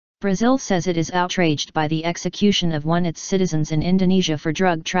Brazil says it is outraged by the execution of one of its citizens in Indonesia for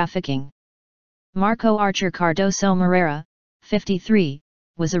drug trafficking. Marco Archer Cardoso Moreira, 53,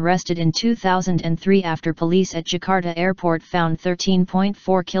 was arrested in 2003 after police at Jakarta airport found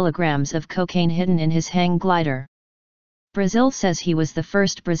 13.4 kilograms of cocaine hidden in his hang glider. Brazil says he was the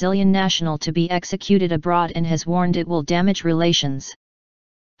first Brazilian national to be executed abroad and has warned it will damage relations.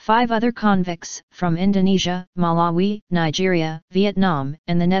 5 other convicts, from Indonesia, Malawi, Nigeria, Vietnam,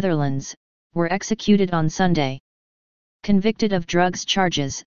 and the Netherlands, were executed on Sunday. Convicted of drugs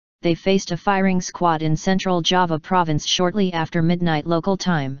charges, they faced a firing squad in central Java province shortly after midnight local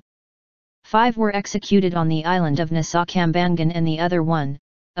time. 5 were executed on the island of Nusa Kambangan and the other one,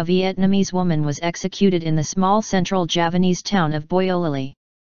 a Vietnamese woman, was executed in the small central Javanese town of Boyolali.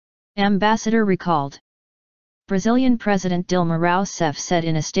 Ambassador recalled. Brazilian President Dilma Rousseff said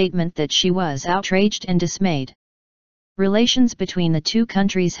in a statement that she was outraged and dismayed. Relations between the two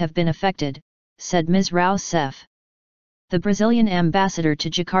countries have been affected, said Ms. Rousseff. The Brazilian ambassador to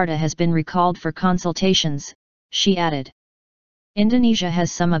Jakarta has been recalled for consultations, she added. Indonesia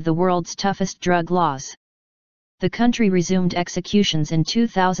has some of the world's toughest drug laws. The country resumed executions in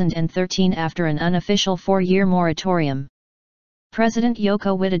 2013 after an unofficial 4-year moratorium. President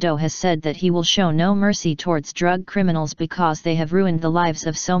Joko Widodo has said that he will show no mercy towards drug criminals because they have ruined the lives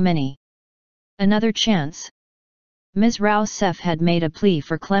of so many. Another chance? Ms. Rousseff had made a plea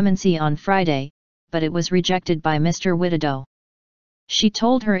for clemency on Friday, but it was rejected by Mr. Widodo. She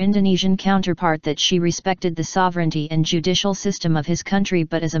told her Indonesian counterpart that she respected the sovereignty and judicial system of his country,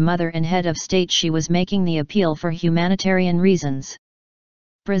 but as a mother and head of state she was making the appeal for humanitarian reasons.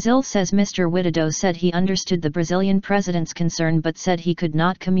 Brazil says Mr. Widodo said he understood the Brazilian president's concern but said he could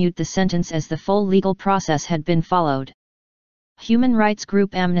not commute the sentence as the full legal process had been followed. Human rights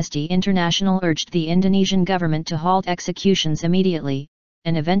group Amnesty International urged the Indonesian government to halt executions immediately,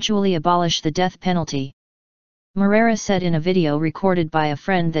 and eventually abolish the death penalty. Moreira said in a video recorded by a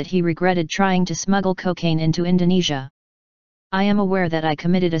friend that he regretted trying to smuggle cocaine into Indonesia. I am aware that I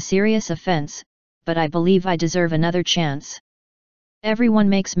committed a serious offense, but I believe I deserve another chance. Everyone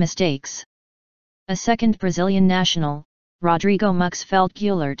makes mistakes. A second Brazilian national, Rodrigo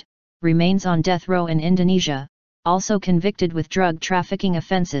Muxfeld-Guillard, remains on death row in Indonesia, also convicted with drug trafficking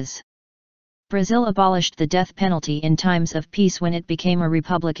offenses. Brazil abolished the death penalty in times of peace when it became a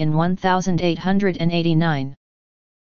republic in 1889.